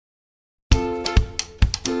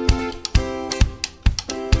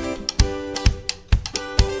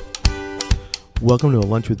Welcome to A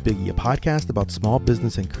Lunch with Biggie, a podcast about small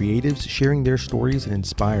business and creatives sharing their stories and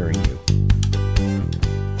inspiring you.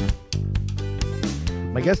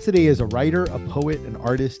 My guest today is a writer, a poet, an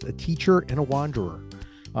artist, a teacher, and a wanderer.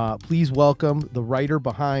 Please welcome the writer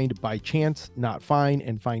behind By Chance, Not Fine,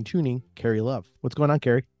 and Fine Tuning, Kerry Love. What's going on,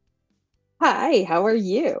 Kerry? Hi, how are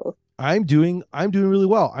you? I'm doing really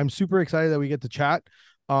well. I'm super excited that we get to chat.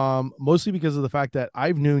 Mostly because of the fact that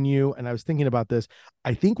I've known you, and I was thinking about this.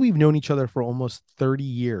 I think we've known each other for almost 30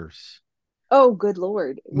 years. Oh, good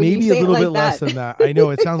Lord. When you Maybe a say it little bit like less that, than that. I know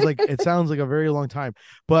it sounds like a very long time.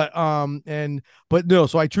 But no,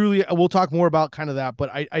 so we'll talk more about kind of that, but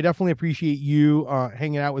I definitely appreciate you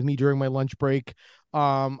hanging out with me during my lunch break.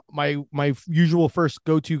 My usual first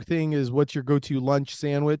go-to thing is, what's your go-to lunch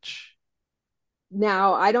sandwich?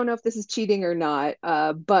 now I don't know if this is cheating or not,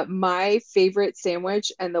 but my favorite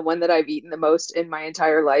sandwich and the one that I've eaten the most in my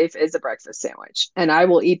entire life is a breakfast sandwich. And I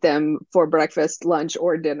will eat them for breakfast, lunch,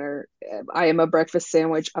 or dinner. I am a breakfast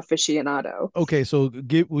sandwich aficionado. Okay, so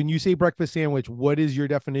when you say breakfast sandwich, what is your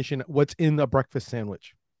definition? What's in the breakfast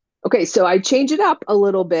sandwich? Okay, so I change it up a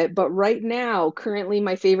little bit, but right now, currently,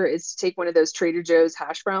 my favorite is to take one of those Trader Joe's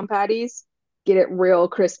hash brown patties, get it real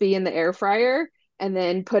crispy in the air fryer, and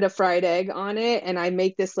then put a fried egg on it. And I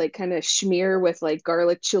make this like kind of schmear with like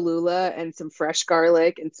garlic cholula and some fresh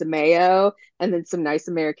garlic and some mayo, and then some nice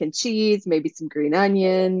American cheese, maybe some green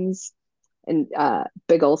onions, and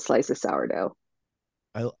big old slice of sourdough.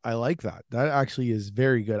 I like that. That actually is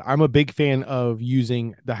very good. I'm a big fan of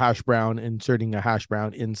using the hash brown, inserting a hash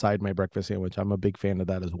brown inside my breakfast sandwich. I'm a big fan of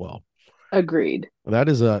that as well. Agreed.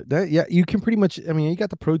 Yeah, you can pretty much, I mean, you got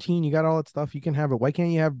the protein, you got all that stuff. You can have it. Why can't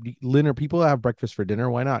you have dinner? People have breakfast for dinner.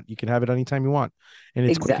 Why not? You can have it anytime you want. And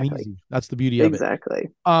it's quick and Exactly. easy. That's the beauty of it. Exactly.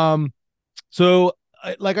 Um, so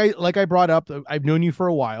like I brought up, I've known you for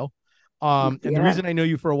a while. And the Yeah. reason I know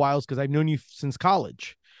you for a while is because I've known you since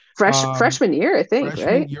college. Um, Freshman year, I think,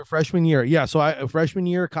 right? freshman year. Yeah. So freshman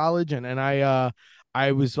year of college, and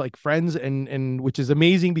I was like friends, and which is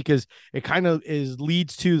amazing because it kind of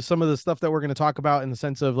leads to some of the stuff that we're going to talk about, in the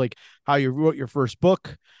sense of like how you wrote your first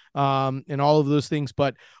book, and all of those things.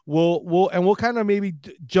 But we'll kind of maybe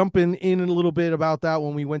jump in a little bit about that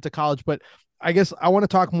when we went to college. But I guess I want to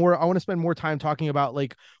talk more. I want to spend more time talking about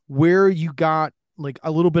like where you got like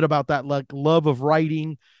a little bit about that like love of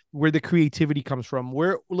writing, where the creativity comes from.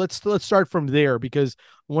 Where let's start from there, because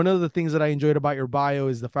one of the things that I enjoyed about your bio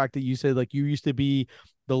is the fact that you said like you used to be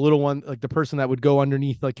the little one, like the person that would go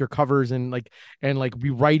underneath like your covers and be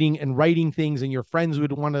writing things, and your friends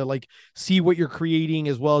would want to like see what you're creating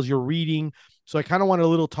as well as you're reading. So I kind of want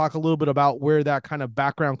to talk a little bit about where that kind of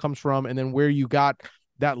background comes from, and then where you got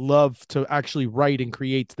that love to actually write and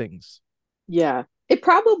create things. Yeah. It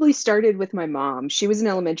probably started with my mom. She was an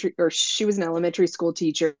elementary school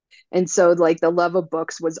teacher. And so like the love of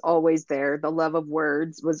books was always there. The love of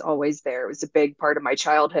words was always there. It was a big part of my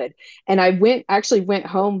childhood. And I went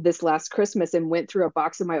home this last Christmas and went through a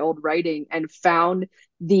box of my old writing and found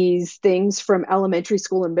these things from elementary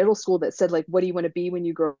school and middle school that said like, what do you want to be when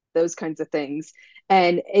you grow up? Those kinds of things.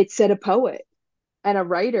 And it said a poet and a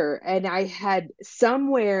writer. And I had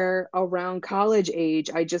somewhere around college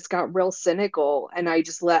age, I just got real cynical and I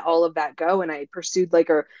just let all of that go. And I pursued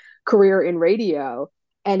like a career in radio.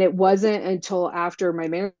 And it wasn't until after my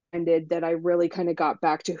marriage ended that I really kind of got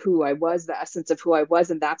back to who I was, the essence of who I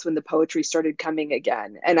was. And that's when the poetry started coming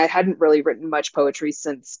again. And I hadn't really written much poetry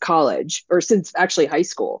since college or since actually high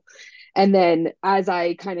school. And then as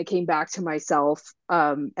I kind of came back to myself,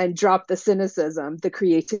 and dropped the cynicism, the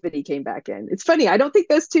creativity came back in. It's funny. I don't think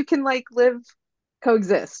those two can like live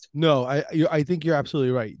coexist. No, I think you're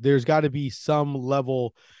absolutely right. There's got to be some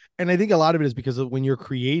level, and I think a lot of it is because of when you're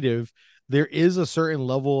creative, there is a certain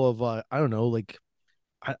level of I don't know, like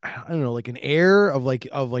I don't know, like an air of like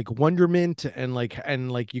wonderment, and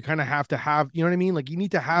like you kind of have to have, you know what I mean? Like you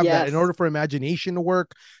need to have that in Yes. order for imagination to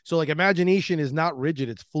work. So like imagination is not rigid,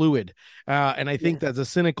 it's fluid. And I think Yeah. that the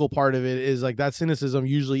cynical part of it is like that cynicism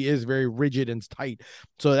usually is very rigid and tight.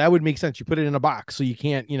 So that would make sense. You put it in a box, so you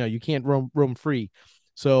can't roam free.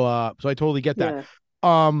 So I totally get that.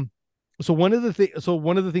 Yeah. Um, so one of the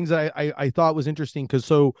things that I thought was interesting, because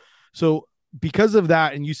so because of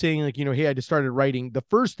that, and you saying like, hey, I just started writing, the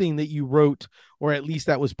first thing that you wrote, or at least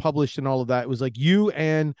that was published and all of that, was like you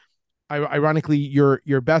and ironically your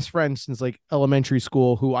best friend since like elementary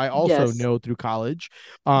school, who I also Yes. know through college,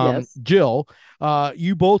 Yes. Jill.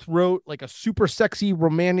 You both wrote like a super sexy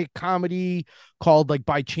romantic comedy called like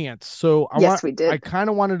By Chance. So Yes, we I did. kind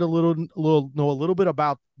of wanted a little know a little bit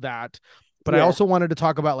about that, but I Yeah. also wanted to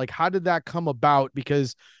talk about like, how did that come about?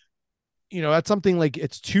 Because that's something like,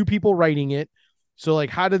 it's two people writing it. So like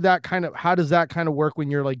how does that kind of work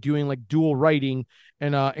when you're like doing like dual writing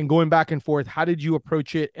and going back and forth? How did you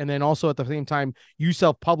approach it? And then also at the same time you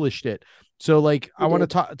self-published it. So like I We want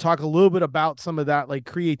to did. talk a little bit about some of that like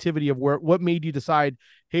creativity of where what made you decide,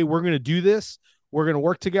 hey, we're going to do this, we're going to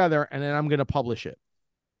work together, and then I'm going to publish it.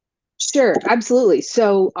 Sure, absolutely.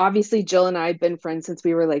 So obviously Jill and I have been friends since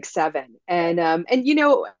we were like 7. And you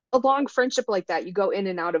know, a long friendship like that, you go in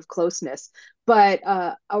and out of closeness. But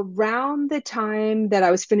around the time that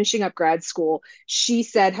I was finishing up grad school, she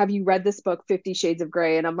said, "Have you read this book, 50 Shades of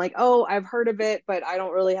Grey?" And I'm like, "Oh, I've heard of it, but I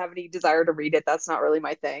don't really have any desire to read it. That's not really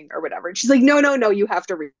my thing or whatever." And she's like, "No, no, no, you have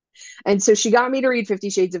to read it." And so she got me to read 50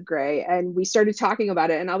 Shades of Grey, and we started talking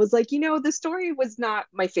about it. And I was like, the story was not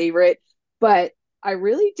my favorite, but I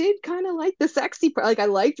really did kind of like the sexy part. Like I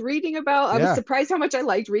liked reading about, I was Yeah. surprised how much I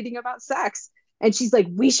liked reading about sex. And she's like,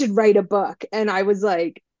 "We should write a book." And I was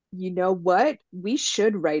like, "You know what? We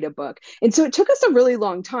should write a book." And so it took us a really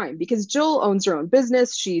long time because Jill owns her own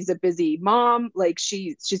business. She's a busy mom. Like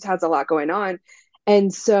she has a lot going on.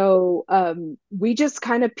 And so we just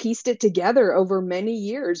kind of pieced it together over many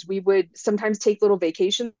years. We would sometimes take little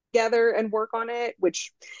vacations together and work on it,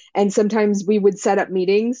 and sometimes we would set up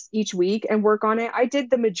meetings each week and work on it. I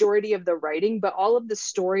did the majority of the writing, but all of the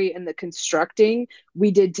story and the constructing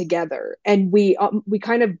we did together. And we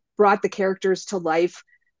kind of brought the characters to life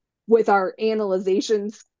with our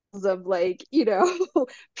analyzations of like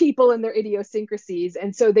people and their idiosyncrasies,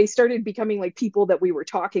 and so they started becoming like people that we were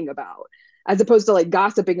talking about as opposed to like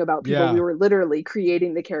gossiping about people. We Yeah. were literally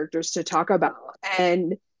creating the characters to talk about.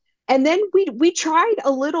 And then we tried a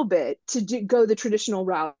little bit to go the traditional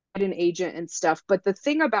route, an agent and stuff, but the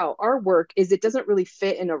thing about our work is it doesn't really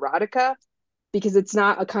fit in erotica because it's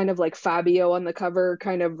not a kind of like Fabio on the cover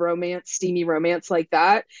kind of romance, steamy romance like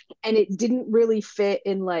that. And it didn't really fit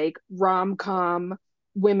in like rom-com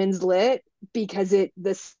women's lit because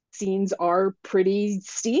the scenes are pretty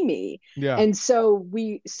steamy. Yeah. And so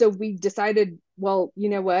we decided, well, you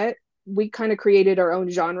know what? We kind of created our own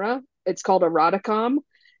genre. It's called eroticom,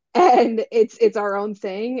 and it's our own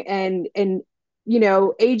thing. And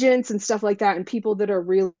agents and stuff like that and people that are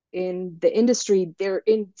real in the industry, they're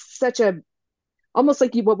in such a almost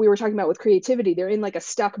like what we were talking about with creativity. They're in like a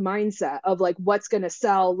stuck mindset of like, what's going to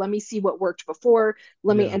sell, let me see what worked before,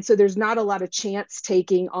 Yeah. and so there's not a lot of chance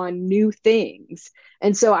taking on new things.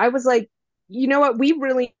 And so I was like, you know what, we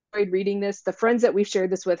really enjoyed reading this, the friends that we've shared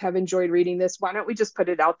this with have enjoyed reading this, why don't we just put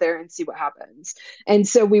it out there and see what happens. And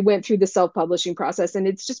so we went through the self-publishing process, and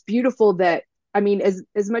it's just beautiful that, I mean, as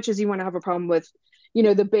much as you want to have a problem with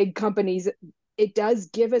the big companies, it does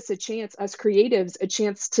give us a chance, us creatives, a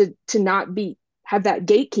chance to not be have that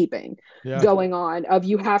gatekeeping Yeah. going on of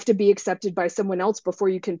you have to be accepted by someone else before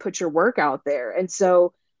you can put your work out there. And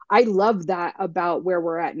so I love that about where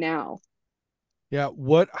we're at now. Yeah.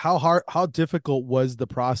 How difficult was the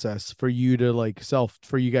process for you to like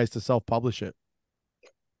for you guys to self-publish it?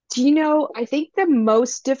 Do you know, I think the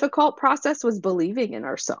most difficult process was believing in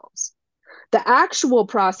ourselves. The actual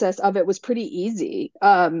process of it was pretty easy.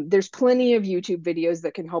 There's plenty of YouTube videos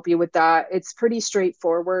that can help you with that. It's pretty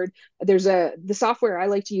straightforward. The software I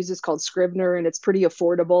like to use is called Scrivener, and it's pretty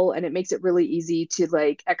affordable, and it makes it really easy to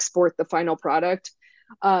like export the final product.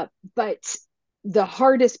 But the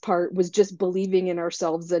hardest part was just believing in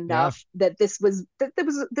ourselves Yeah. enough that this was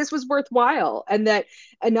worthwhile, and that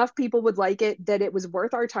enough people would like it, that it was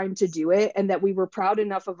worth our time to do it, and that we were proud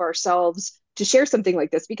enough of ourselves to share something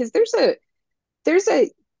like this. Because there's a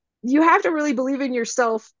you have to really believe in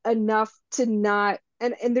yourself enough to not,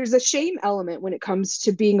 and there's a shame element when it comes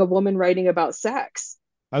to being a woman writing about sex.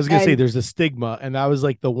 I was gonna say And there's a stigma, and that was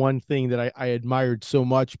like the one thing that I admired so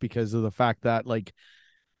much because of the fact that like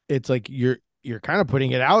it's like you're kind of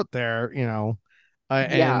putting it out there,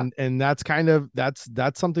 yeah, and that's kind of that's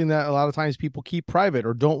something that a lot of times people keep private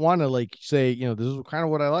or don't want to like say, this is kind of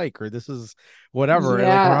what I like or this is whatever, like or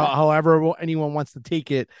yeah. however anyone wants to take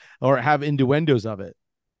it or have innuendos of it.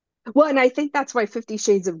 Well, and I think that's why 50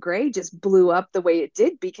 Shades of Grey just blew up the way it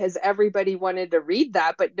did, because everybody wanted to read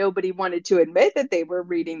that, but nobody wanted to admit that they were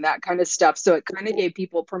reading that kind of stuff. So it kind of gave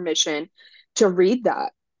people permission to read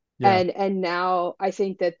that. Yeah. And now I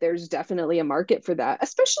think that there's definitely a market for that,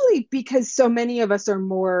 especially because so many of us are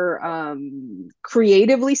more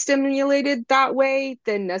creatively stimulated that way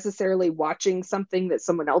than necessarily watching something that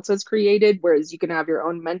someone else has created, whereas you can have your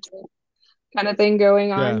own mental kind of thing going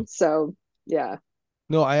Yeah. on. So yeah.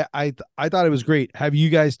 No, I thought it was great. Have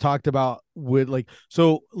you guys talked about with like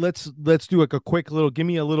so let's do like a quick little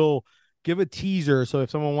give a teaser. So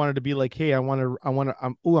if someone wanted to be like, hey,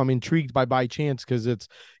 I'm intrigued by chance because it's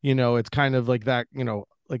it's kind of like that,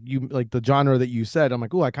 like the genre that you said. I'm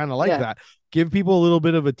like, oh, I kind of like Yeah. that. Give people a little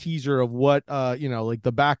bit of a teaser of what like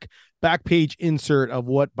the back page insert of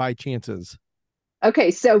what by chance is.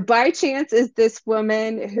 Okay, so by chance is this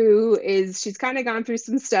woman who she's kind of gone through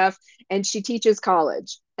some stuff and she teaches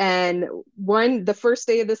college. And the first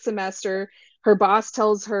day of the semester, her boss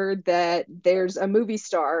tells her that there's a movie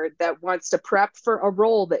star that wants to prep for a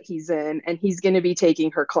role that he's in and he's going to be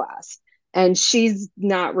taking her class. And she's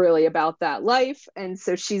not really about that life. And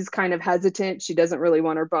so she's kind of hesitant. She doesn't really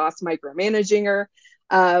want her boss micromanaging her.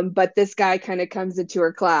 But this guy kind of comes into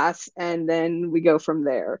her class and then we go from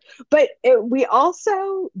there. But we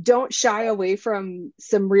also don't shy away from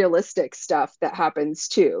some realistic stuff that happens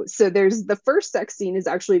too. So there's the first sex scene is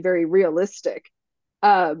actually very realistic,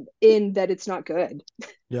 in that it's not good.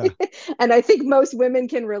 Yeah. And I think most women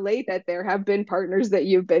can relate that there have been partners that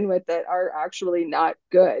you've been with that are actually not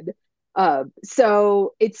good.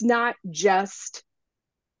 So it's not just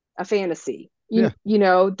a fantasy. Yeah.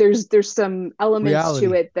 There's some elements to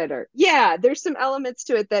Reality. it that are, yeah, there's some elements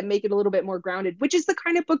to it that make it a little bit more grounded, which is the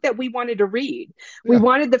kind of book that we wanted to read. We Yeah.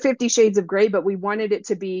 wanted the 50 Shades of Grey, but we wanted it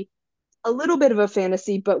to be a little bit of a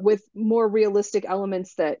fantasy, but with more realistic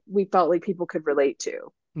elements that we felt like people could relate to.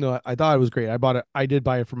 No, I thought it was great. I bought it. I did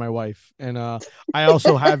buy it for my wife, and I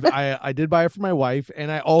also have. I did buy it for my wife, and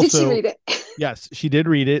I Did she also, read it? yes, she did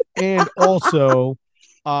read it, and also,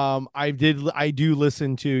 I do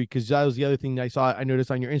listen to, because that was the other thing I saw. I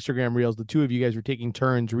noticed on your Instagram reels, the two of you guys were taking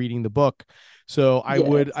turns reading the book, so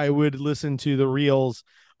Yes. I would listen to the reels.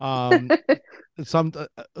 Um, some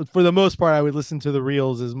For the most part, I would listen to the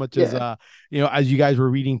reels as much as Yeah. as you guys were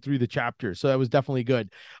reading through the chapters, so that was definitely good.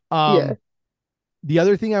 Yeah. The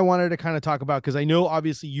other thing I wanted to kind of talk about, because I know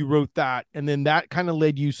obviously you wrote that, and then that kind of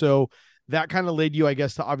led you. So that kind of led you, I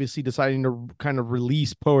guess, to obviously deciding to kind of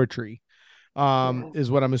release poetry, Yeah.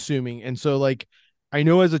 is what I'm assuming. And so, like, I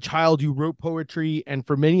know as a child you wrote poetry, and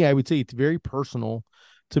for many, I would say it's very personal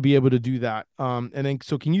to be able to do that. And then,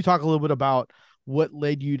 so can you talk a little bit about what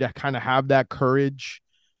led you to kind of have that courage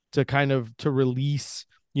to kind of to release,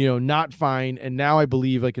 not fine, and now I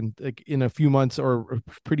believe like in a few months or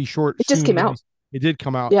pretty short It just soon came out. release, it did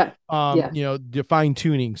come out. Yeah. Yeah. The fine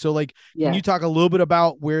tuning. So like, can you Yeah. talk a little bit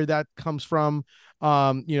about where that comes from?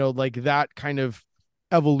 Like that kind of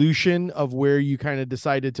evolution of where you kind of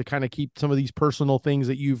decided to kind of keep some of these personal things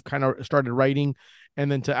that you've kind of started writing,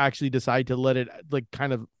 and then to actually decide to let it like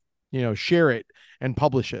kind of, share it and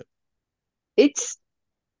publish it. It's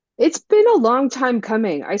It's been a long time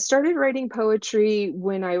coming. I started writing poetry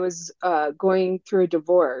when I was going through a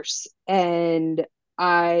divorce, and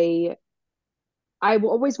I I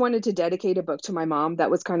always wanted to dedicate a book to my mom.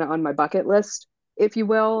 That was kind of on my bucket list, if you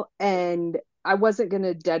will. And I wasn't going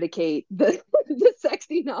to dedicate the the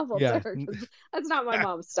sexy novel to Yeah. her because that's not my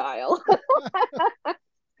mom's style.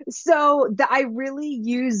 I really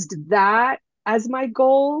used that as my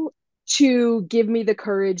goal to give me the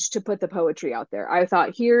courage to put the poetry out there. I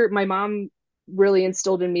thought, here, my mom really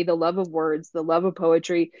instilled in me the love of words, the love of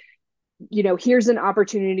poetry. Here's an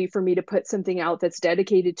opportunity for me to put something out that's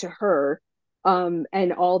dedicated to her,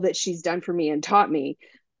 and all that she's done for me and taught me.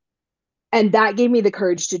 And that gave me the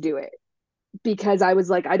courage to do it, because I was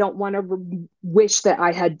like, I don't want to wish that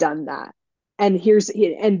I had done that. And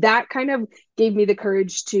that kind of gave me the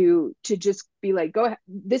courage to just be like, go ahead.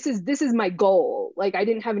 This is my goal. Like, I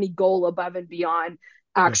didn't have any goal above and beyond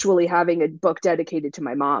Yeah. actually having a book dedicated to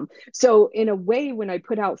my mom. So in a way, when I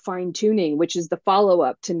put out Fine Tuning, which is the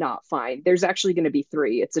follow-up to Not Fine, there's actually going to be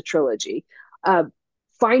three. It's a trilogy. uh,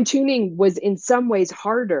 Fine Tuning was in some ways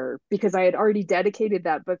harder because I had already dedicated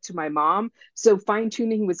that book to my mom. So fine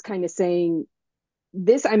tuning was kind of saying,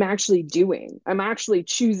 this I'm actually doing. I'm actually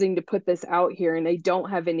choosing to put this out here, and I don't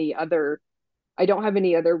have any other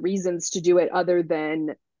reasons to do it other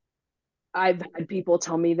than I've had people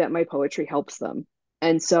tell me that my poetry helps them.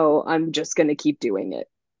 And so I'm just going to keep doing it.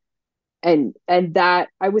 And that,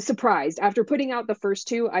 I was surprised after putting out the first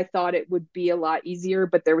two. I thought it would be a lot easier,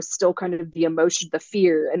 but there was still kind of the emotion, the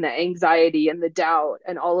fear and the anxiety and the doubt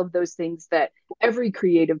and all of those things that every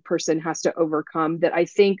creative person has to overcome, that I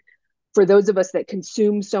think for those of us that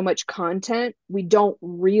consume so much content, we don't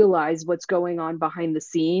realize what's going on behind the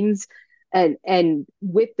scenes, and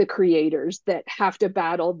with the creators that have to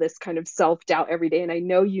battle this kind of self-doubt every day. And I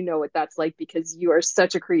know you know what that's like, because you are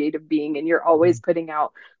such a creative being and you're always Mhm. putting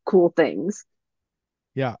out cool things.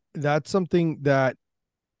 Yeah, that's something that,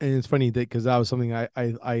 and it's funny that because that was something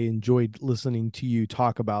I enjoyed listening to you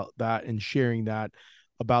talk about that and sharing that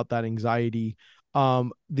about that anxiety.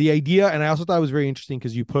 The idea, and I also thought it was very interesting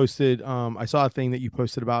because you posted, I saw a thing that you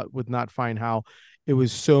posted about with Not Fine, how it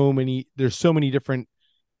was so many, there's so many different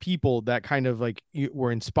people that kind of like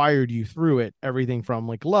were inspired you through it, everything from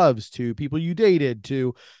like loves to people you dated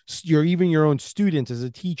to your even your own students as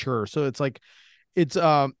a teacher. So it's like it's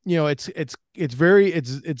it's very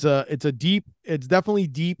it's a deep, it's definitely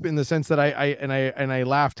deep in the sense that I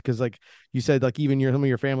laughed because like you said, like even your some of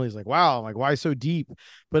your family is like, wow, I'm like, why so deep?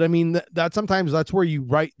 But I mean that sometimes that's where you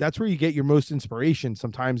write, that's where you get your most inspiration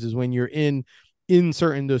sometimes, is when you're in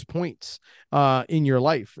certain those points in your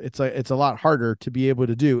life. It's a lot harder to be able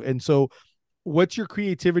to do. And so what's your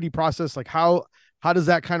creativity process like? How does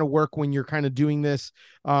that kind of work when you're kind of doing this?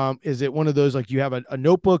 Is it one of those like you have a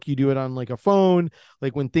notebook, you do it on like a phone,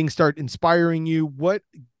 like when things start inspiring you? What,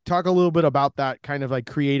 talk a little bit about that kind of like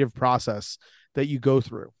creative process that you go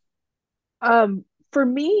through. For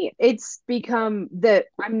me, it's become that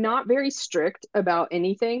I'm not very strict about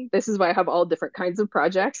anything. This is why I have all different kinds of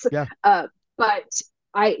projects. Yeah. Uh, but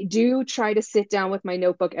I do try to sit down with my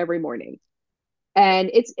notebook every morning.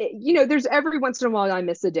 And there's every once in a while I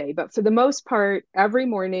miss a day, but for the most part, every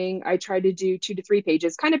morning I try to do 2 to 3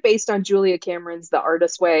 pages, kind of based on Julia Cameron's The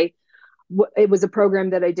Artist Way. It was a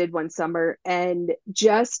program that I did one summer, and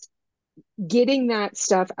just getting that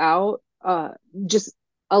stuff out just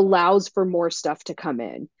allows for more stuff to come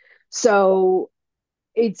in. So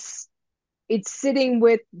it's it's sitting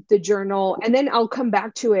with the journal, and then I'll come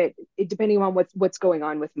back to it depending on what's going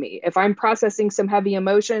on with me. If I'm processing some heavy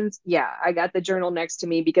emotions, yeah, I got the journal next to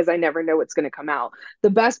me because I never know what's going to come out. The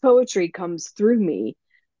best poetry comes through me,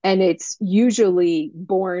 and it's usually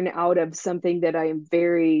born out of something that I am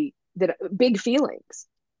very that big feelings.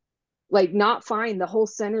 Like Not Fine, the whole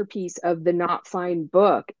centerpiece of the Not Fine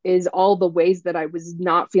book is all the ways that I was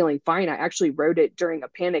not feeling fine. I actually wrote it during a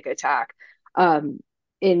panic attack um,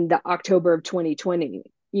 in the October of 2020.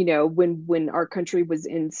 When our country was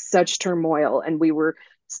in such turmoil, and we're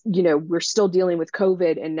still dealing with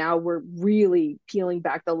COVID, and now we're really peeling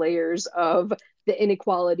back the layers of the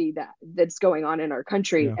inequality that's going on in our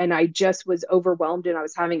country. Yeah. And I just was overwhelmed, and I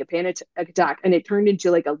was having a panic attack, and it turned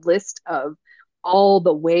into like a list of all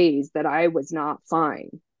the ways that I was not fine.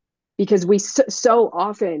 Because so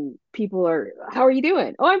often people are, how are you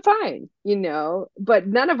doing? Oh, I'm fine, but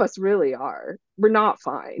none of us really are. We're not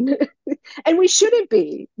fine. And we shouldn't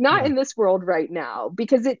be, not Yeah. in this world right now,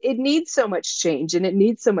 because it needs so much change and it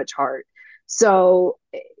needs so much heart. So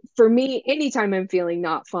for me, anytime I'm feeling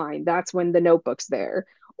not fine, that's when the notebook's there.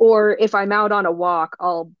 Or if I'm out on a walk,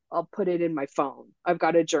 I'll put it in my phone. I've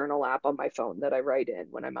got a journal app on my phone that I write in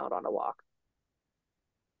when I'm out on a walk.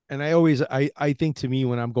 And I think to me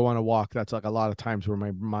when I'm going on a walk, that's like a lot of times where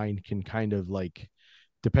my mind can kind of like,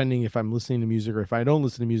 depending if I'm listening to music or if I don't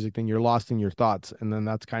listen to music, then you're lost in your thoughts. And then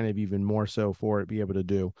that's kind of even more so for it be able to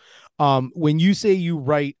do. When you say you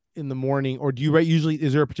write in the morning, or do you write usually,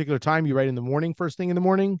 is there a particular time you write in the morning, first thing in the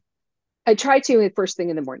morning? I try to first thing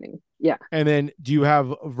in the morning. Yeah. And then do you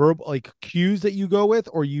have verbal like cues that you go with,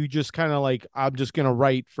 or you just kind of like, I'm just going to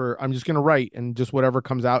write and just whatever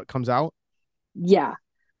comes out, comes out? Yeah.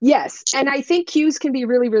 Yes. And I think cues can be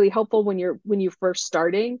really, really helpful when you're first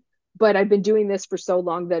starting. But I've been doing this for so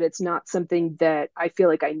long that it's not something that I feel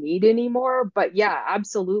like I need anymore. But yeah,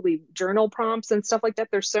 absolutely. Journal prompts and stuff like that.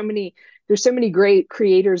 There's so many great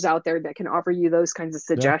creators out there that can offer you those kinds of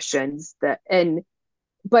Yeah. suggestions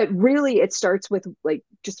but really it starts with like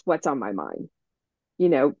just what's on my mind, you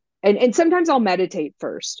know. And sometimes I'll meditate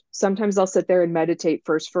first. Sometimes I'll sit there and meditate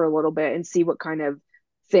first for a little bit and see what kind of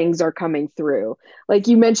things are coming through. Like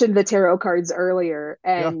you mentioned the tarot cards earlier,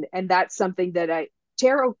 Yeah. and that's something that I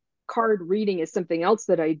tarot card reading is something else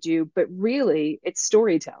that I do, but really it's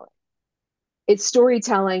storytelling. It's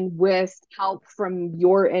storytelling with help from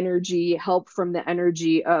your energy, help from the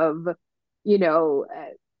energy of, you know,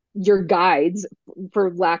 your guides,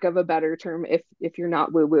 for lack of a better term. If you're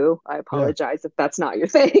not woo woo, I Yeah. apologize if that's not your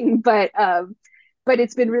thing, but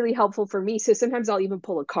it's been really helpful for me. So sometimes I'll even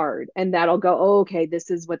pull a card, and that'll go, oh, okay,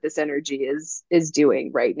 this is what this energy is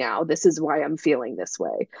doing right now. This is why I'm feeling this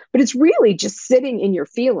way. But it's really just sitting in your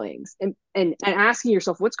feelings and asking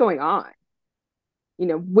yourself what's going on.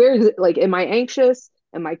 Where is it, like, am I anxious?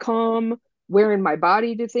 Am I calm? Where in my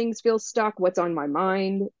body do things feel stuck? What's on my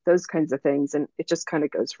mind? Those kinds of things. And it just kind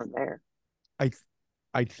of goes from there. I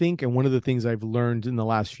I think, and one of the things I've learned in the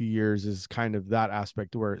last few years is kind of that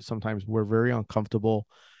aspect where sometimes we're very uncomfortable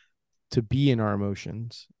to be in our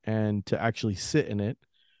emotions and to actually sit in it.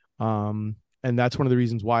 And that's one of the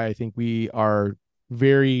reasons why I think we are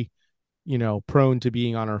very, prone to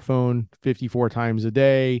being on our phone 54 times a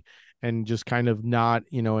day and just kind of not,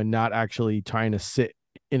 and not actually trying to sit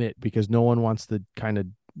in it because no one wants to kind of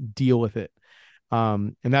deal with it.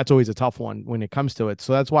 And that's always a tough one when it comes to it.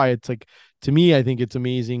 So that's why it's like, to me, I think it's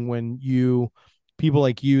amazing when you people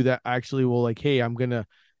like you that actually will like, hey, I'm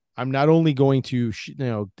not only going to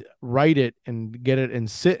write it and get it and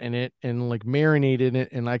sit in it and like marinate in it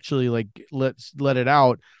and actually like let it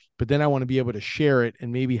out, but then I want to be able to share it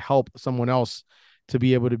and maybe help someone else to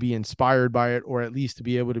be able to be inspired by it, or at least to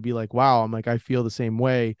be able to be like, wow, I'm like, I feel the same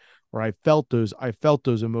way, or I felt those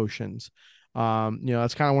emotions.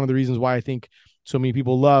 That's kind of one of the reasons why I think so many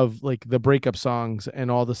people love like the breakup songs and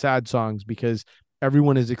all the sad songs, because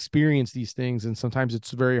everyone has experienced these things, and sometimes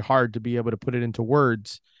it's very hard to be able to put it into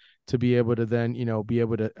words, to be able to then be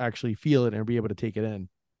able to actually feel it and be able to take it in.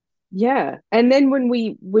 Yeah. And then when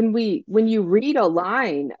you read a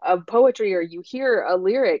line of poetry or you hear a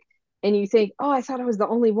lyric and you think, "Oh, I thought I was the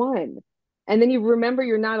only one." And then you remember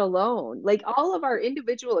you're not alone. Like all of our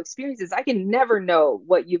individual experiences, I can never know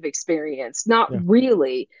what you've experienced, not Yeah.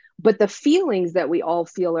 really, but the feelings that we all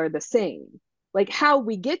feel are the same. Like how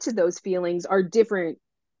we get to those feelings are different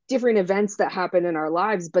events that happen in our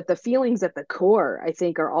lives, but the feelings at the core, I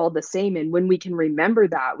think, are all the same. And when we can remember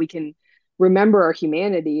that, we can remember our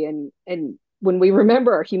humanity, and when we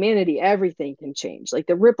remember our humanity, everything can change. Like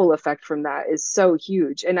the ripple effect from that is so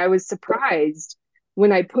huge. And I was surprised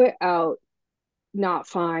when I put out Not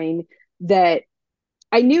Fine that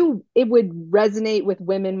I knew it would resonate with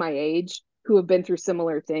women my age who have been through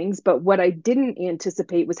similar things, but what I didn't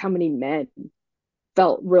anticipate was how many men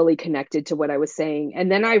felt really connected to what I was saying.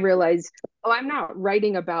 And then I realized, oh, I'm not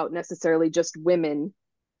writing about necessarily just women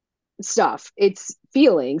stuff. It's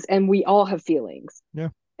feelings, and we all have feelings. Yeah.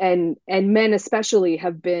 And men especially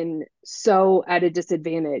have been so at a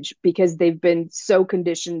disadvantage because they've been so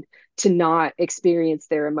conditioned to not experience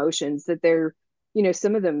their emotions that they're,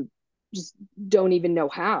 some of them just don't even know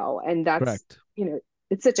how. And that's, Correct.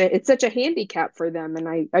 it's such a handicap for them.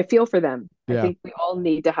 And I feel for them. I Yeah. think we all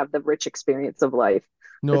need to have the rich experience of life.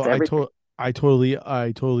 No, That's everything. I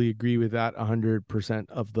totally agree with that 100%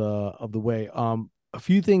 of the way. A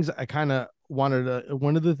few things I kind of wanted to,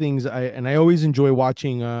 one of the things I always enjoy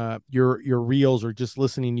watching your reels or just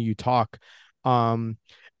listening to you talk. Um,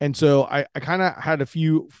 and so I kind of had a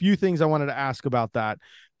few things I wanted to ask about that,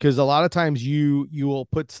 because a lot of times you will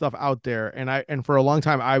put stuff out there, and for a long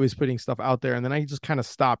time I was putting stuff out there, and then I just kind of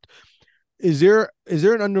stopped. Is there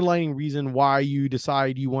an underlying reason why you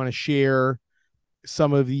decide you want to share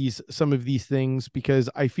some of these things? Because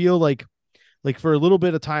I feel like for a little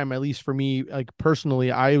bit of time, at least for me, like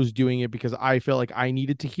personally, I was doing it because I felt like I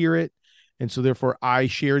needed to hear it, and so therefore I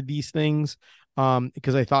shared these things,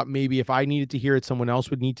 because I thought maybe if I needed to hear it, someone else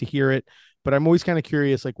would need to hear it. But I'm always kind of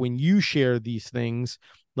curious, like when you share these things,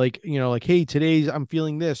 like like, hey, today's I'm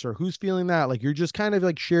feeling this, or who's feeling that, like you're just kind of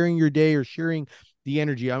like sharing your day or sharing the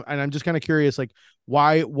energy. And I'm just kind of curious, like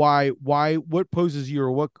why, what poses you,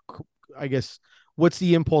 or what, I guess, what's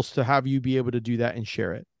the impulse to have you be able to do that and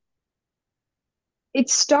share it? It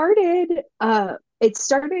started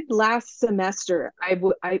last semester.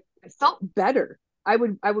 I felt better. I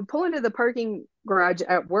would pull into the parking garage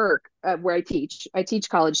at work, where I teach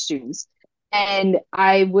college students, and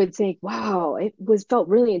I would think, wow, it was felt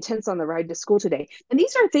really intense on the ride to school today. And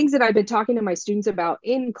these are things that I've been talking to my students about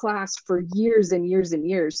in class for years and years and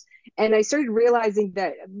years. And I started realizing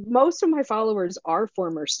that most of my followers are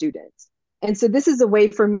former students. And so this is a way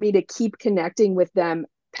for me to keep connecting with them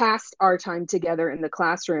past our time together in the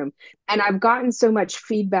classroom. And I've gotten so much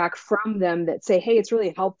feedback from them that say, hey, it's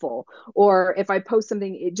really helpful. Or if I post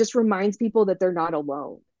something, it just reminds people that they're not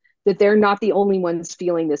alone, that they're not the only ones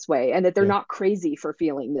feeling this way, and that they're Yeah. not crazy for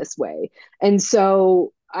feeling this way. And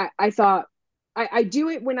so I thought, I do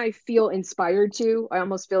it when I feel inspired to. I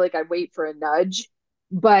almost feel like I wait for a nudge,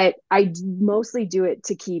 but I mostly do it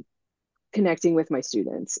to keep connecting with my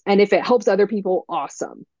students. And if it helps other people,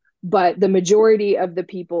 awesome. But the majority of the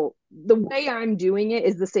people, the way I'm doing it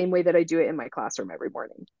is the same way that I do it in my classroom every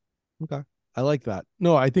morning. Okay. I like that.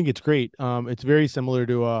 No, I think it's great. It's very similar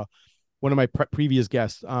to one of my previous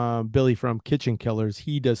guests, Billy from Kitchen Killers.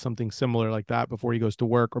 He does something similar like that before he goes to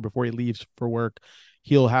work or before he leaves for work.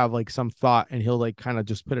 He'll have like some thought and he'll like kind of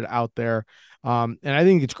just put it out there. And I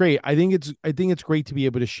think it's great. I think it's great to be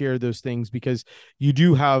able to share those things, because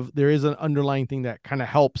there is an underlying thing that kind of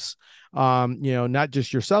helps, not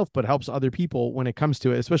just yourself, but helps other people when it comes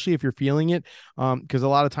to it, especially if you're feeling it. Because a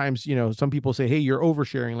lot of times, some people say, hey, you're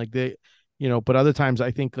oversharing, like but other times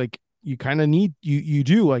I think like you kind of need you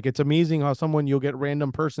do, like it's amazing how you'll get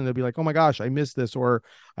random person that'll be like, oh my gosh, I missed this, or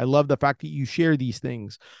I love the fact that you share these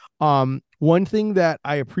things. One thing that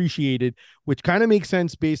I appreciated, which kind of makes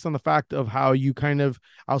sense based on the fact of how you kind of,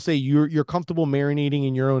 I'll say you're comfortable marinating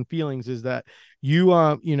in your own feelings, is that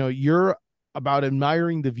you're about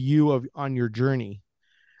admiring the view of on your journey,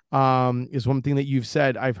 is one thing that you've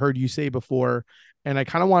said, I've heard you say before. And I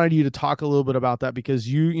kind of wanted you to talk a little bit about that because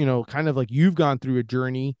you know, kind of like you've gone through a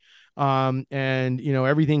journey, and you know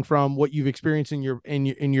everything from what you've experienced in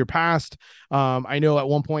your past. I know at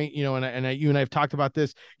one point, you know, you and I've talked about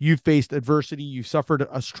this. You've faced adversity. You suffered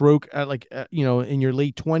a stroke at like you know, in your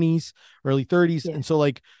late 20s, early 30s, Yeah. and so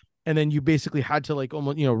like, and then you basically had to like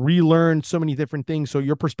almost, you know, relearn so many different things. So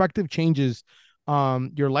your perspective changes,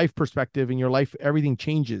 your life perspective and your life, everything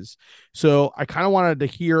changes. So I kind of wanted to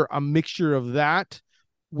hear a mixture of that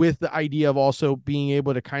with the idea of also being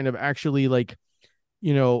able to kind of actually like,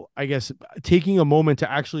 you know, I guess taking a moment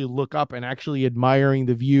to actually look up and actually admiring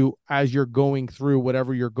the view as you're going through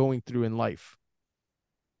whatever you're going through in life.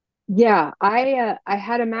 Yeah, I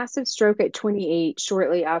had a massive stroke at 28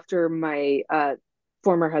 shortly after my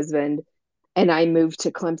former husband and I moved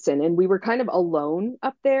to Clemson, and we were kind of alone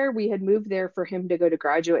up there. We had moved there for him to go to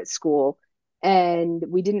graduate school, and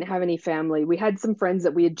we didn't have any family. We had some friends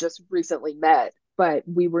that we had just recently met, but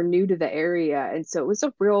we were new to the area, and so it was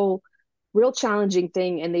a real challenging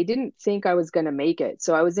thing, and they didn't think I was going to make it.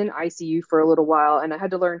 So I was in ICU for a little while, and I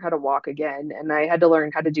had to learn how to walk again, and I had to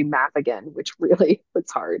learn how to do math again, which really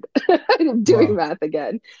was hard. Doing Wow. math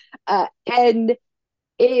again. And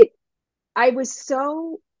it I was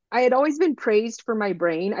so I had always been praised for my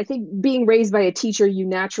brain. I think being raised by a teacher, you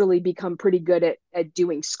naturally become pretty good at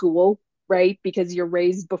doing school, right? Because you're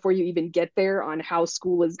raised before you even get there on how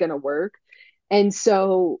school is going to work. And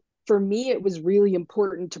so for me, it was really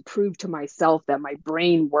important to prove to myself that my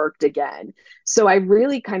brain worked again. So I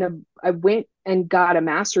really I went and got a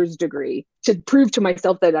master's degree to prove to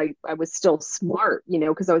myself that I was still smart, you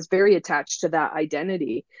know, because I was very attached to that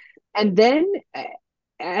identity. And then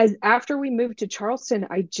as after we moved to Charleston,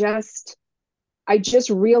 I just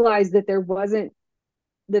realized that there wasn't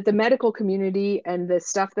that the medical community and the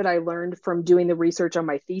stuff that I learned from doing the research on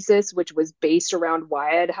my thesis, which was based around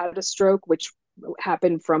why I had had a stroke, which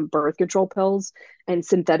happened from birth control pills and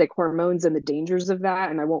synthetic hormones and the dangers of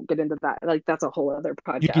that. And I won't get into that. Like that's a whole other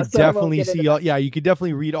You podcast. could So I won't definitely get into see all, that. yeah, you could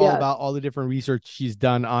definitely read all Yeah. about all the different research she's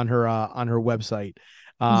done on her website.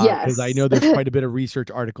 Because I Yes. know there's quite a bit of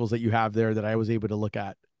research articles that you have there that I was able to look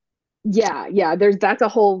at. Yeah, there's that's a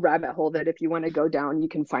whole rabbit hole that if you want to go down, you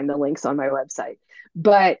can find the links on my website.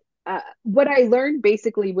 But what I learned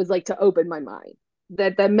basically was like to open my mind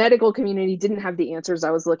that the medical community didn't have the answers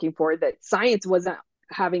I was looking for, that science wasn't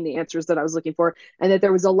having the answers that I was looking for, and that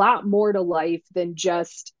there was a lot more to life than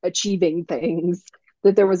just achieving things,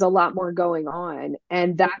 that there was a lot more going on.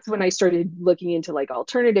 And that's when I started looking into like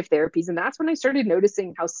alternative therapies. And that's when I started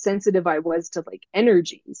noticing how sensitive I was to like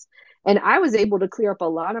energies. And I was able to clear up a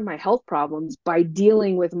lot of my health problems by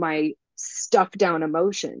dealing with my stuffed down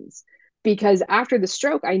emotions. Because after the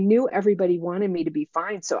stroke, I knew everybody wanted me to be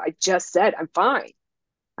fine. So I just said, I'm fine.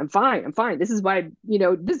 I'm fine. I'm fine. This is why, you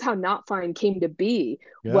know, this is how not fine came to be,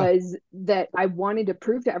 Yeah. was that I wanted to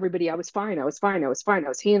prove to everybody I was fine. I was fine. I was fine. I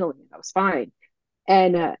was handling it. I was fine.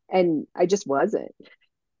 And I just wasn't,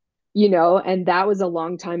 you know, and that was a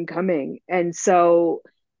long time coming. And so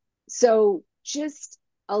just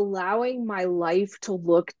allowing my life to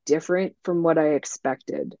look different from what I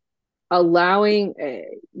expected. Allowing,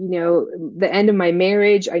 you know, the end of my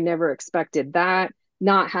marriage, I never expected that.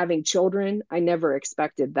 Not having children, I never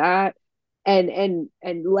expected that. And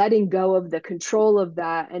letting go of the control of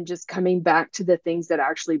that and just coming back to the things that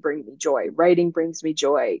actually bring me joy. Writing brings me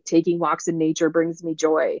joy. Taking walks in nature brings me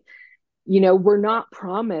joy. You know, we're not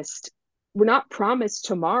promised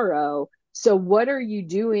tomorrow. So what are you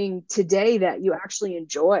doing today that you actually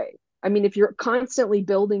enjoy? I mean, if you're constantly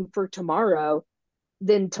building for tomorrow,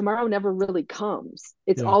 then tomorrow never really comes.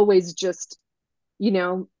 It's Yeah. always just, you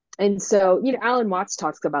know, and so, you know, Alan Watts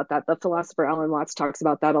talks about that. The philosopher Alan Watts talks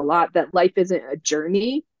about that a lot, that life isn't a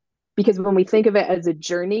journey, because when we think of it as a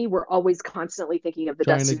journey, we're always constantly thinking of the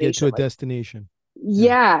Trying to get to destination. a Like, destination.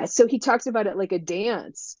 Yeah. yeah, so he talks about it like a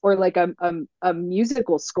dance or like a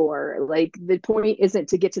musical score. Like the point isn't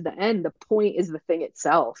to get to the end, the point is the thing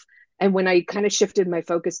itself. And when I kind of shifted my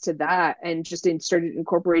focus to that and just started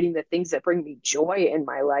incorporating the things that bring me joy in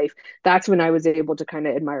my life, that's when I was able to kind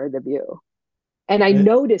of admire the view. And I Eh,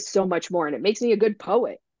 notice so much more, and it makes me a good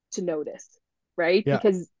poet to notice, right? yeah.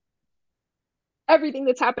 Because everything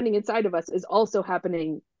that's happening inside of us is also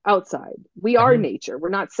happening outside. We are Mhm. nature, we're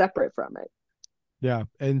not separate from it. Yeah,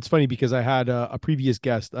 and it's funny because I had a previous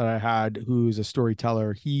guest that I had who's a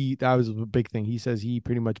storyteller. That was a big thing. He says he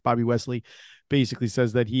pretty much Bobby Wesley basically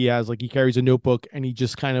says that he has like he carries a notebook and he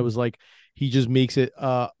just kind of was like he just makes it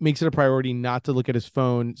a priority not to look at his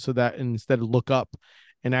phone so that instead look up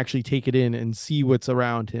and actually take it in and see what's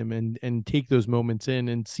around him and take those moments in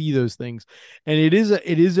and see those things. And it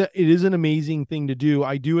is an amazing thing to do.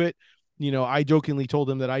 I do it, I jokingly told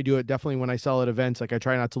him that I do it definitely when I sell at events. Like I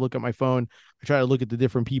try not to look at my phone. I try to look at the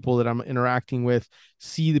different people that I'm interacting with,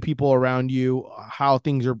 see the people around you, how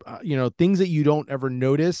things are, things that you don't ever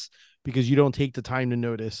notice because you don't take the time to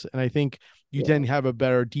notice. And I think you Yeah. tend to have a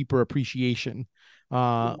better, deeper appreciation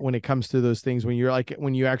Yeah. when it comes to those things, when you're like,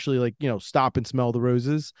 when you actually like, stop and smell the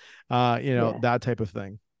roses, Yeah. that type of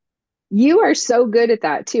thing. You are so good at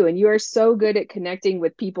that too. And you are so good at connecting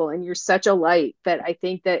with people. And you're such a light that I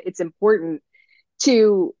think that it's important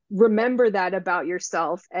to remember that about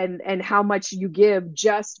yourself and how much you give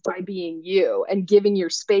just by being you and giving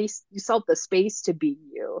yourself the space to be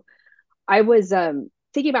you. I was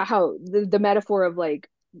thinking about how the metaphor of like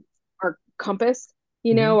our compass,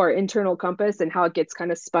 Mm-hmm. our internal compass and how it gets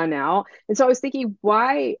kind of spun out. And so I was thinking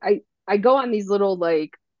why I go on these little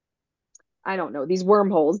like I don't know, these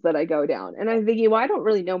wormholes that I go down. And I'm thinking, well, I don't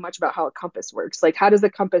really know much about how a compass works. Like, how does a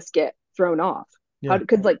compass get thrown off? How, Yeah.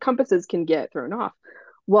 because like compasses can get thrown off.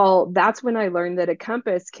 Well, that's when I learned that a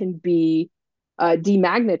compass can be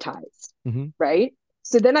demagnetized, Mm-hmm. right?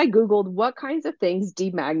 So then I Googled what kinds of things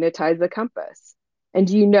demagnetize a compass. And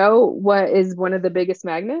do you know what is one of the biggest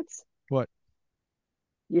magnets? What?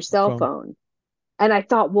 Your Your cell phone. phone. And I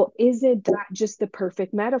thought, well, isn't that just the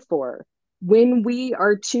perfect metaphor? When we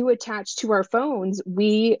are too attached to our phones,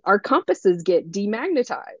 our compasses get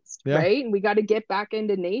demagnetized, Yeah. right? And we got to get back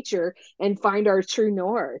into nature and find our true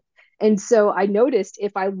north. And so I noticed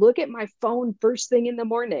if I look at my phone first thing in the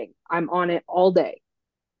morning, I'm on it all day.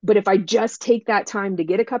 But if I just take that time to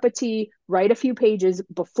get a cup of tea, write a few pages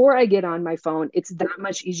before I get on my phone, it's that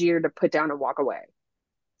much easier to put down and walk away.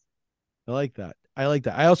 I like that. I like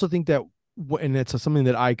that. I also think that, and it's something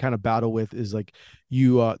that I kind of battle with is like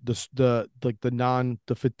the like the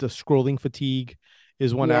scrolling fatigue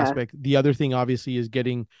is one Yeah. aspect. The other thing obviously is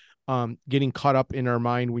getting caught up in our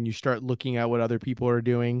mind when you start looking at what other people are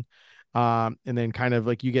doing. And then kind of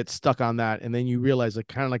like you get stuck on that, and then you realize, like,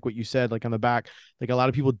 kind of like what you said, like on the back, like a lot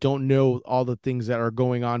of people don't know all the things that are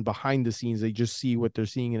going on behind the scenes. They just see what they're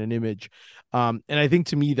seeing in an image. And I think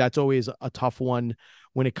to me that's always a tough one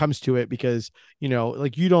when it comes to it, because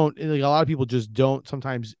like you don't, like, a lot of people just don't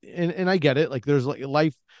sometimes, and I get it, like there's like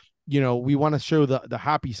life, we want to show the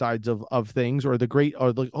happy sides of things, or the great,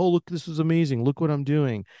 or like, oh look, this is amazing, look what I'm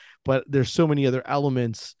doing, but there's so many other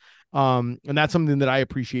elements. And that's something that I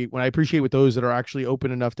appreciate, when I appreciate with those that are actually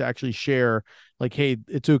open enough to actually share, like, hey,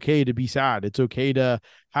 it's okay to be sad, it's okay to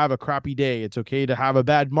have a crappy day, it's okay to have a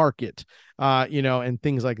bad market, and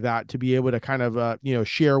things like that, to be able to kind of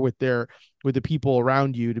share with the people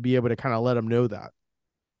around you, to be able to kind of let them know that.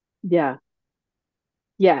 Yeah.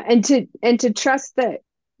 Yeah, and to trust that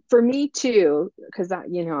for me too, because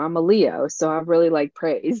I'm a Leo, so I really like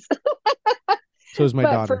praise. So is my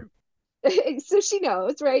But daughter. for so she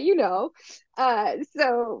knows, right?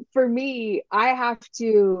 So for me, I have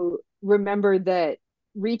to remember that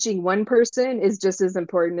reaching one person is just as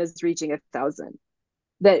important as reaching 1,000.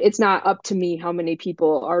 That it's not up to me how many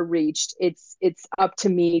people are reached. It's up to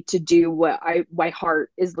me to do what I my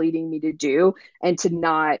heart is leading me to do, and to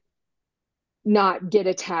not get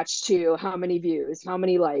attached to how many views, how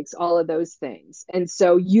many likes, all of those things. And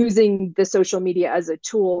so using the social media as a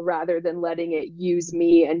tool rather than letting it use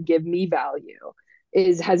me and give me value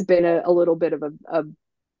has been a little bit of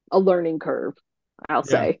a learning curve, I'll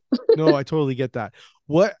Yeah. say. No, I totally get that.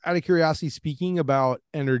 What, out of curiosity, speaking about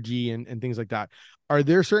energy and things like that, are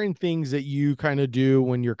there certain things that you kind of do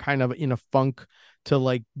when you're kind of in a funk to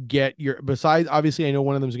like get your, besides, obviously, I know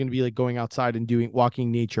one of them is going to be like going outside and doing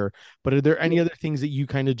walking nature, but are there any Yeah. other things that you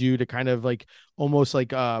kind of do to kind of like almost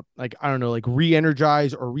like I don't know, like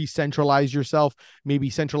re-energize or re-centralize yourself,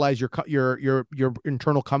 maybe centralize your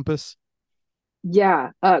internal compass?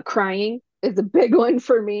 Yeah, crying is a big one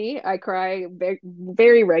for me. I cry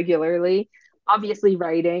very regularly. Obviously,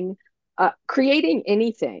 writing, creating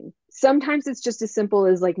anything. Sometimes it's just as simple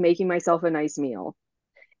as like making myself a nice meal.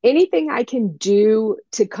 Anything I can do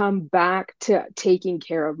to come back to taking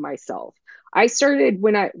care of myself. I started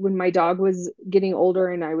when my dog was getting older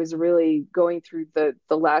and I was really going through the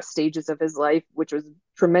last stages of his life, which was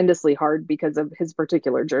tremendously hard because of his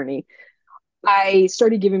particular journey. I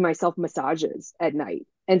started giving myself massages at night.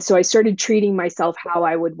 And so I started treating myself how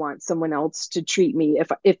I would want someone else to treat me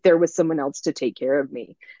if there was someone else to take care of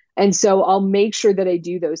me. And so I'll make sure that I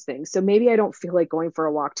do those things. So maybe I don't feel like going for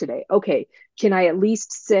a walk today. Okay, can I at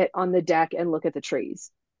least sit on the deck and look at the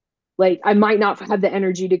trees? Like I might not have the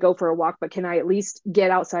energy to go for a walk, but can I at least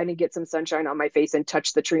get outside and get some sunshine on my face and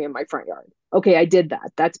touch the tree in my front yard? Okay, I did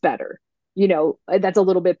that. That's better. That's a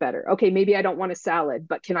little bit better. Okay, maybe I don't want a salad,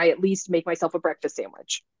 but can I at least make myself a breakfast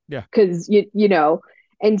sandwich? Yeah. Because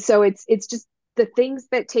and so it's just the things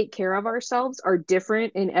that take care of ourselves are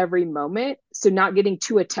different in every moment. So not getting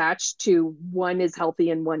too attached to one is healthy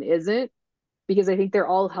and one isn't, because I think they're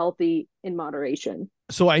all healthy in moderation.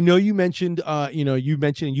 So I know you mentioned, you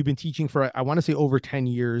mentioned you've been teaching for, I want to say, over 10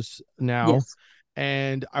 years now. Yes.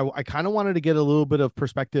 And I kind of wanted to get a little bit of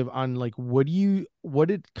perspective on like,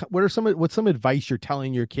 what's some advice you're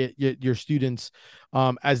telling your students,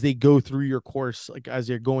 as they go through your course, like as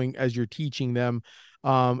you're teaching them,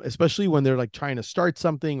 especially when they're like trying to start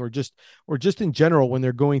something, or just in general, when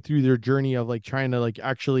they're going through their journey of like trying to like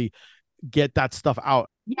actually get that stuff out.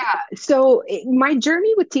 Yeah. So my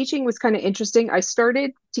journey with teaching was kind of interesting. I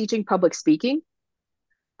started teaching public speaking,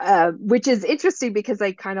 which is interesting because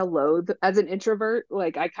I kind of loathe as an introvert,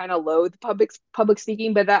 like I kind of loathe public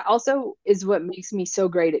speaking, but that also is what makes me so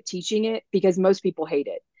great at teaching it because most people hate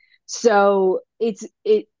it. So it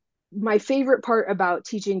my favorite part about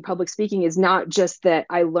teaching public speaking is not just that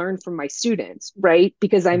I learn from my students, right?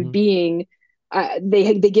 Because I'm Mm-hmm. being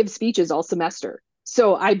they give speeches all semester.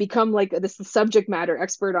 So I become like this subject matter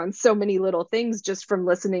expert on so many little things just from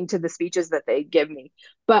listening to the speeches that they give me,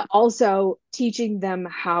 but also teaching them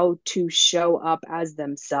how to show up as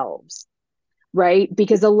themselves, right?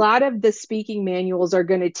 Because a lot of the speaking manuals are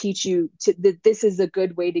going to teach you that this is a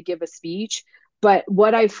good way to give a speech. But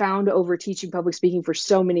what I found over teaching public speaking for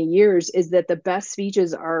so many years is that the best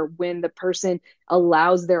speeches are when the person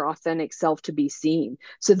allows their authentic self to be seen.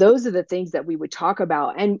 So those are the things that we would talk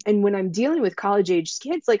about. And when I'm dealing with college age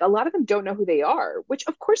kids, like a lot of them don't know who they are, which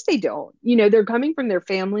of course they don't. You know, they're coming from their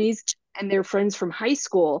families and their friends from high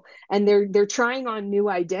school, and they're trying on new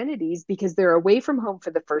identities because they're away from home for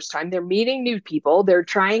the first time. They're meeting new people, they're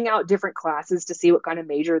trying out different classes to see what kind of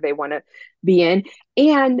major they want to be in.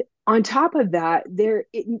 And on top of that, they're,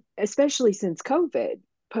 especially since COVID,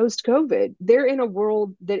 post COVID, they're in a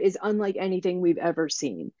world that is unlike anything we've ever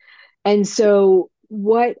seen. And so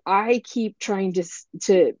what I keep trying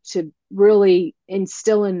to really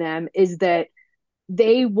instill in them is that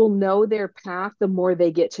they will know their path the more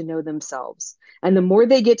they get to know themselves. And the more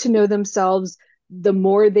they get to know themselves, the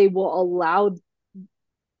more they will allow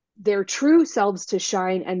their true selves to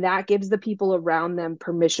shine. And that gives the people around them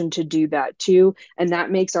permission to do that too. And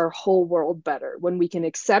that makes our whole world better when we can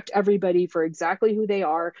accept everybody for exactly who they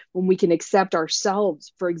are, when we can accept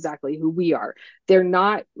ourselves for exactly who we are. They're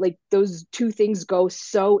not like those two things go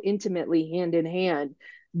so intimately hand in hand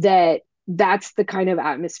that that's the kind of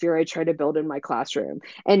atmosphere I try to build in my classroom.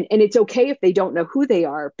 And it's okay if they don't know who they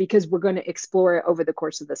are because we're going to explore it over the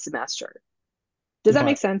course of the semester. Does that No,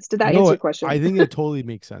 make sense? Did that answer no, your question? I think it totally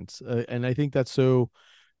makes sense, and I think that's so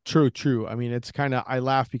true. I mean, it's kind of, I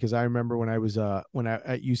laugh because I remember when I was when I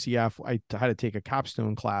at UCF, had to take a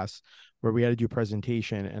capstone class where we had to do a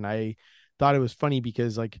presentation, and I thought it was funny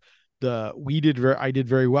because like I did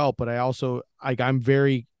very well, but I also like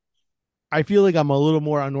I feel like I'm a little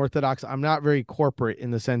more unorthodox. I'm not very corporate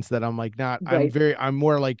in the sense that I'm like not, Right. I'm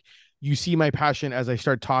more like, you see my passion as I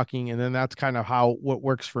start talking, and then that's kind of how what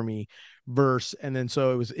works for me. Verse. And then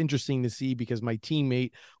so it was interesting to see because my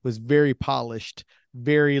teammate was very polished,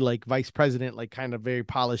 very like vice president, like kind of very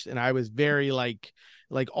polished, and I was very like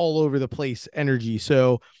all over the place energy.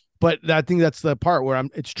 So but I think that's the part where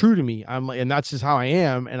it's true to me. I'm like, and that's just how I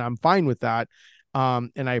am, and I'm fine with that.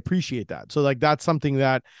 And I appreciate that. So like that's something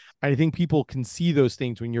that I think people can see those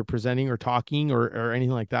things when you're presenting or talking or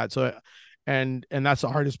anything like that. So and that's the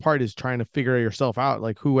hardest part, is trying to figure yourself out.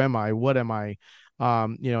 Like, who am I? What am I?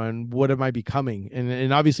 And what am I becoming?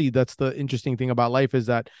 And obviously that's the interesting thing about life, is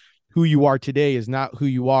that who you are today is not who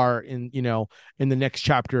you are in the next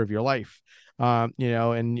chapter of your life.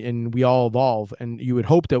 And we all evolve, and you would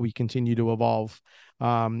hope that we continue to evolve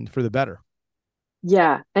for the better.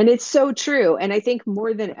 Yeah, and it's so true. And I think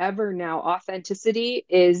more than ever now, authenticity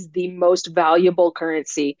is the most valuable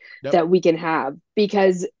currency Yep. that we can have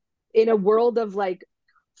because in a world of like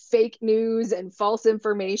fake news and false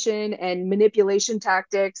information and manipulation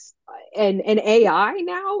tactics and AI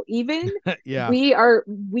now, even Yeah.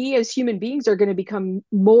 we as human beings are going to become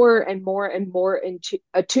more and more and more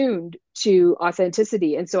attuned to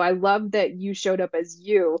authenticity. And so I love that you showed up as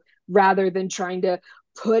you rather than trying to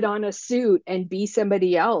put on a suit and be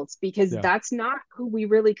somebody else because Yeah. that's not who we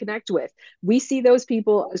really connect with. We see those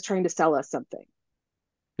people as trying to sell us something.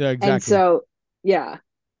 Yeah, And exactly. so, yeah,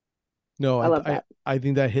 No, I love I that. I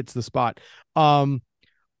think that hits the spot. Um,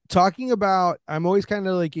 Talking about, I'm always kind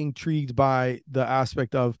of like intrigued by the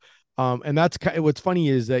aspect of, and that's what's funny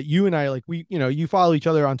is that you and I, like, you follow each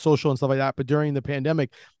other on social and stuff like that, but during the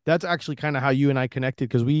pandemic, that's actually kind of how you and I connected,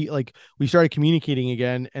 because we started communicating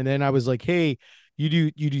again, and then I was like, hey,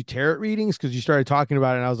 you do tarot readings? Because you started talking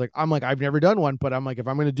about it, and I'm like, I've never done one, but I'm like, if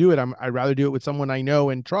I'm going to do it, I'd rather do it with someone I know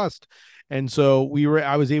and trust. And so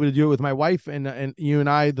I was able to do it with my wife and you and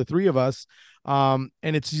I, the three of us. And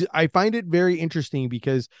I find it very interesting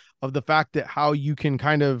because of the fact that how you can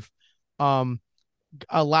kind of um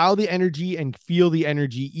allow the energy and feel the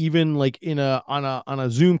energy even like in a on a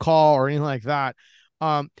Zoom call or anything like that.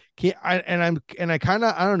 Can I and I'm and I kind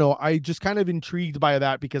of I don't know, I just kind of intrigued by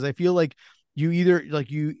that because I feel like you either like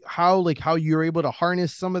how you're able to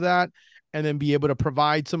harness some of that and then be able to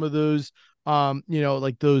provide some of those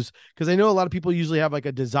like those, because I know a lot of people usually have like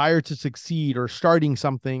a desire to succeed or starting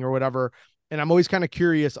something or whatever, and I'm always kind of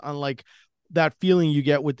curious on like that feeling you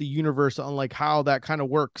get with the universe on like how that kind of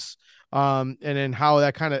works, and then how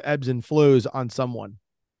that kind of ebbs and flows on someone.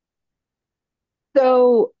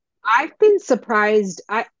 So I've been surprised.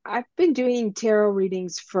 I've been doing tarot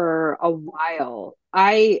readings for a while.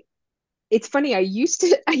 I It's funny, I used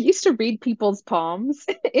to read people's palms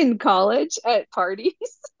in college at parties.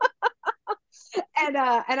 And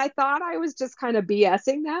I thought I was just kind of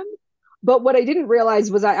BSing them. But what I didn't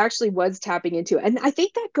realize was I actually was tapping into it. And I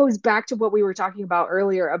think that goes back to what we were talking about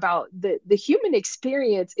earlier about the human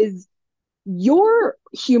experience is your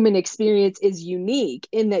human experience is unique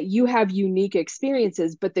in that you have unique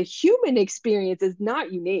experiences, but the human experience is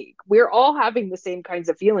not unique. We're all having the same kinds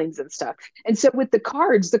of feelings and stuff. And so with the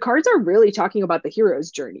cards are really talking about the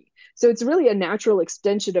hero's journey. So it's really a natural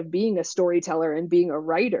extension of being a storyteller and being a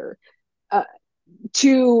writer. Uh,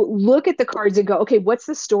 to look at the cards and go, okay, what's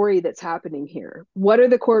the story that's happening here? What are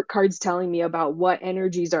the court cards telling me about what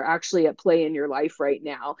energies are actually at play in your life right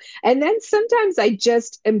now? And then sometimes I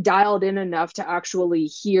just am dialed in enough to actually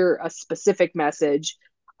hear a specific message.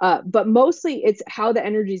 But mostly it's how the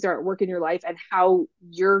energies are at work in your life and how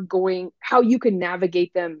you can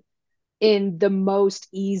navigate them in the most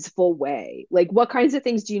easeful way. Like, what kinds of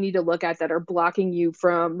things do you need to look at that are blocking you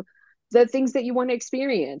from the things that you want to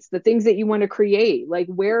experience, the things that you want to create? Like,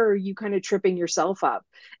 where are you kind of tripping yourself up?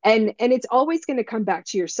 And it's always going to come back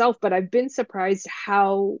to yourself, but I've been surprised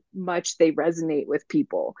how much they resonate with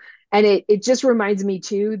people. And it just reminds me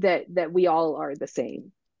too that we all are the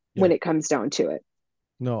same Yeah. when it comes down to it.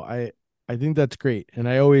 No, I think that's great, and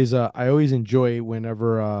I always enjoy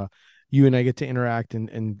whenever you and I get to interact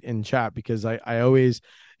and chat, because I always,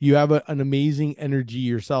 you have an amazing energy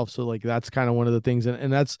yourself. So like that's kind of one of the things,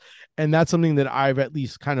 and that's something that I've at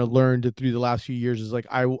least kind of learned through the last few years is like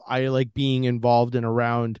I like being involved and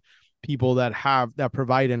around people that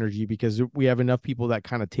provide energy, because we have enough people that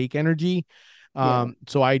kind of take energy. Yeah.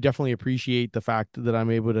 So I definitely appreciate the fact that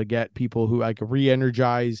I'm able to get people who like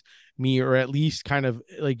re-energize me, or at least kind of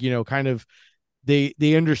like, kind of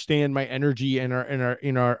they understand my energy and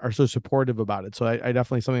are so supportive about it. So I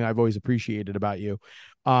definitely, something I've always appreciated about you.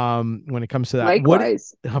 When it comes to that,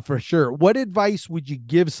 Likewise. for sure, what advice would you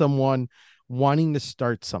give someone wanting to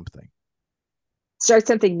start something? Start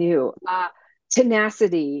something new.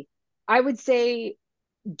 Tenacity. I would say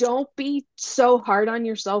don't be so hard on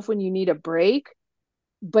yourself when you need a break,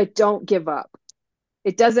 but don't give up.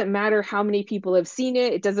 It doesn't matter how many people have seen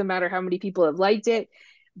it. It doesn't matter how many people have liked it,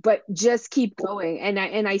 but just keep going.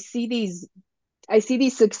 I see these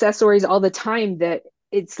success stories all the time that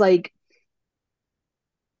it's like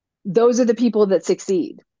those are the people that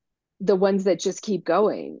succeed, the ones that just keep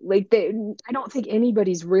going. I don't think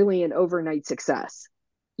anybody's really an overnight success.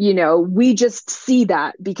 We just see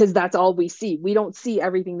that because that's all we see. We don't see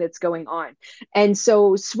everything that's going on. And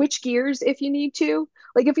so switch gears if you need to.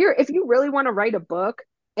 Like if you really want to write a book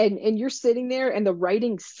and you're sitting there and the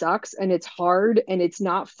writing sucks and it's hard and it's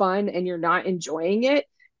not fun and you're not enjoying it,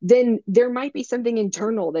 then there might be something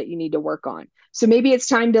internal that you need to work on. So maybe it's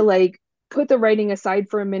time to like put the writing aside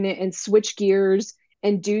for a minute and switch gears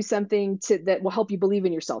and do something that will help you believe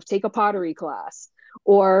in yourself. Take a pottery class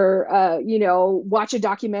or watch a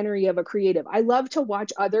documentary of a creative. I love to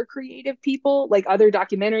watch other creative people, like other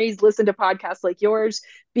documentaries, listen to podcasts like yours,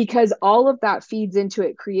 because all of that feeds into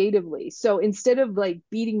it creatively. So instead of like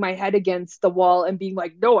beating my head against the wall and being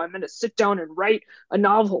like, no, I'm going to sit down and write a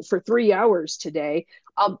novel for 3 hours today,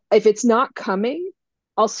 if it's not coming,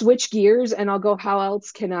 I'll switch gears and I'll go, how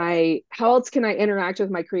else can I interact with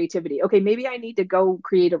my creativity? Okay, maybe I need to go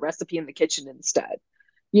create a recipe in the kitchen instead.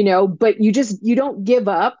 But you don't give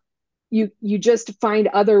up. You just find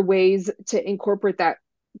other ways to incorporate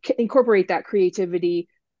that creativity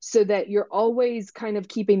so that you're always kind of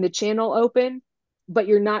keeping the channel open, but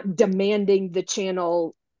you're not demanding the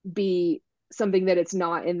channel be something that it's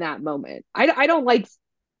not in that moment. I don't like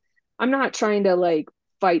I'm not trying to like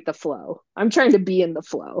fight the flow. I'm trying to be in the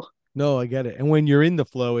flow. No, I get it. And when you're in the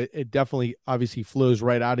flow, it definitely obviously flows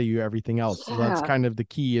right out of you, everything else. So that's Yeah. kind of the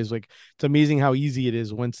key is like, it's amazing how easy it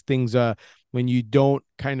is once things, when you don't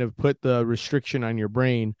kind of put the restriction on your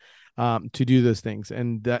brain, to do those things.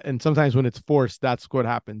 And sometimes when it's forced, that's what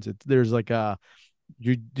happens. There's like there's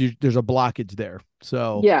a blockage there.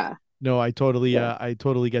 So Yeah. no, Yeah. I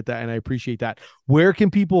totally get that, and I appreciate that. Where can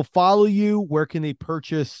people follow you? Where can they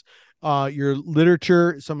purchase your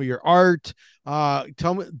literature, some of your art?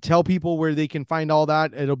 Tell people where they can find all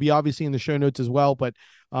that. It'll be obviously in the show notes as well, but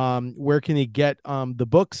where can they get the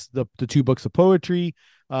books, the two books of poetry?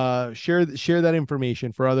 Share that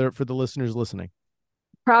information for the listeners listening.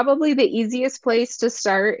 Probably the easiest place to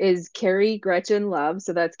start is Kerry Gretchen Love.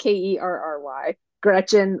 So that's Kerry,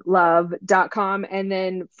 GretchenLove.com. And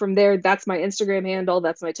then from there, that's my Instagram handle,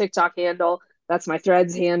 that's my TikTok handle, that's my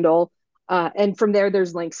Threads handle. And from there,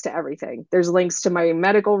 there's links to everything. There's links to my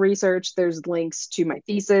medical research, there's links to my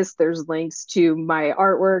thesis, there's links to my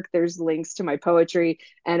artwork, there's links to my poetry,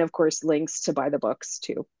 and of course, links to buy the books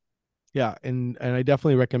too. Yeah, and I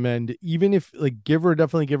definitely recommend, even if like,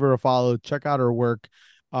 definitely give her a follow, check out her work.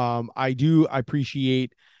 I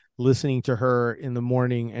appreciate listening to her in the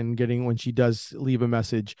morning and getting when she does leave a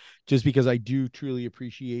message, just because I do truly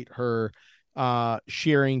appreciate her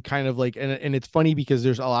sharing kind of like, and it's funny because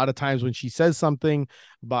there's a lot of times when she says something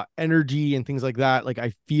about energy and things like that, like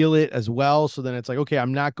I feel it as well. So then it's like, okay,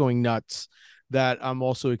 I'm not going nuts, that I'm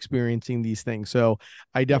also experiencing these things. So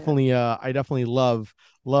Yeah. I definitely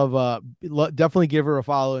definitely give her a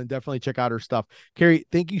follow and definitely check out her stuff. Kerry,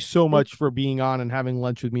 thank you so Thank much for being on and having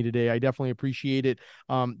lunch with me today. I definitely appreciate it.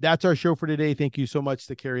 That's our show for today. Thank you so much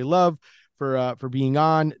to Kerry Love for being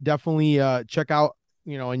on. Definitely check out,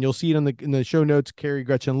 and you'll see it in the show notes,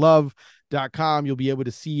 KerryGretchenLove.com. You'll be able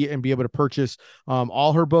to see and be able to purchase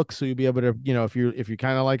all her books. So you'll be able to, if you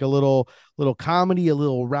kind of like a little comedy, a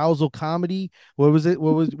little arousal comedy. What was it?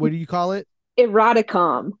 What do you call it?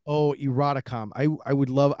 Eroticom, Oh, eroticom. I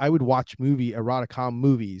would watch eroticom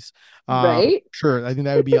movies. right? Sure. I think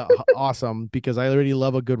that would be awesome because I already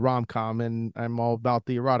love a good rom-com and I'm all about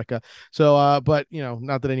the erotica. So but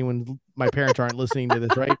not that my parents aren't listening to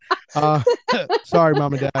this, right? Uh sorry,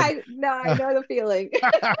 mom and dad. I no, I know the feeling.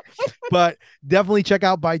 But definitely check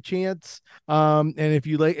out By Chance. And if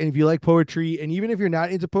you like poetry, and even if you're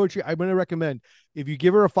not into poetry, I'm going to recommend, if you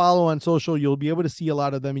give her a follow on social, you'll be able to see a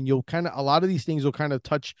lot of them, and a lot of these things will kind of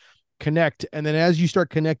connect. And then as you start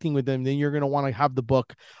connecting with them, then you're going to want to have the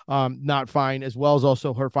book, Not Fine, as well as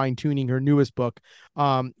also her fine tuning, her newest book,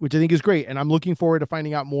 which I think is great. And I'm looking forward to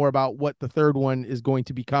finding out more about what the third one is going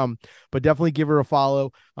to become, but definitely give her a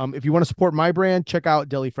follow. If you want to support my brand, check out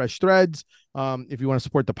Deli Fresh Threads. If you want to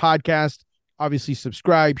support the podcast, obviously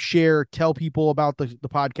subscribe, share, tell people about the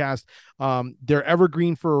podcast. They're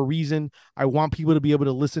evergreen for a reason. I want people to be able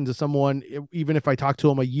to listen to someone, even if I talk to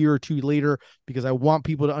them a year or two later, because I want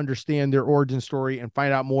people to understand their origin story and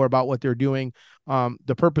find out more about what they're doing.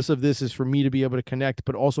 The purpose of this is for me to be able to connect,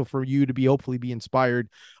 but also for you to hopefully be inspired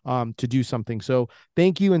to do something. So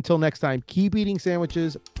thank you. Until next time, keep eating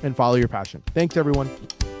sandwiches and follow your passion. Thanks, everyone.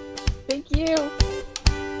 Thank you.